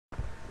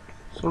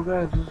So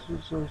guys, this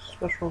is a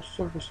special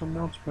service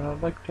announcement.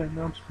 I'd like to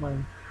announce my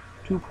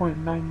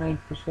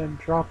 2.99%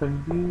 drop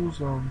in views,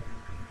 gone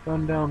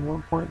down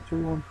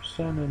 1.31%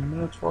 in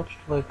minutes watched.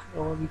 Like I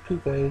love you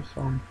too guys,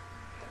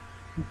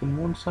 making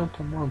 1 cent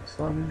a month,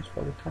 so that means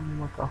by the time I'm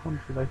like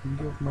 100 I can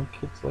give my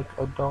kids like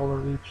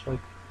 $1 each,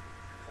 like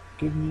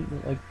give me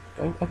like,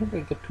 I think I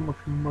get too much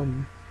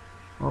money.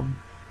 Gone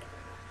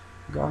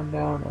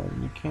down,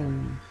 you can't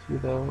even see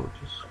that,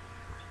 just,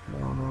 I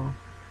don't know.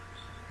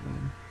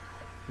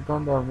 I've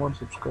gone down one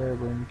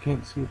subscriber and you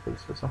can't see it, but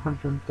it says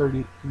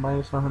 130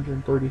 minus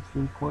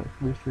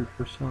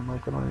 133.33%.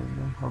 Like I don't even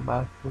know how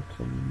math works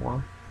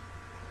anymore.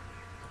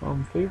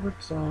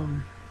 Favorites,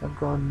 I've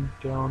gone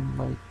down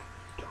like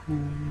 2.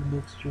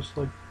 It's just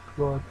like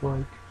got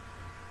like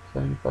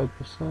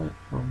 75%.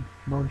 No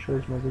one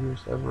shares my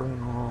videos ever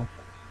at all.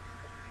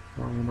 I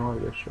don't even know why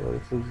they share.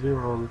 It says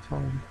 0 all the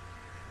time.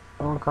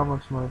 No one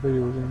comments on my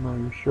videos, even though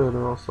you should,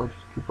 or else I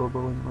just keep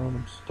uploading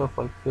random stuff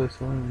like this.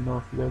 I don't even know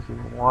if you guys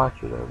even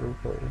watch it ever,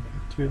 but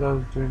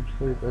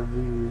 2,235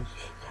 views.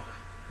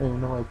 I don't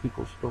even know why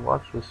people still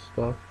watch this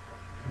stuff.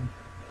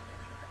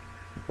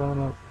 I've gone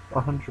up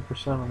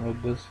 100% on my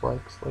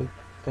dislikes. Like,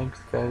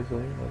 thanks guys,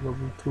 I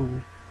love you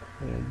too.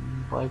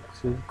 And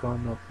likes have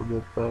gone up a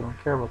bit, but I don't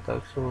care about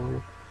that.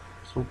 So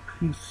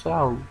peace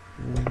out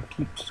and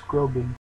keep scrubbing.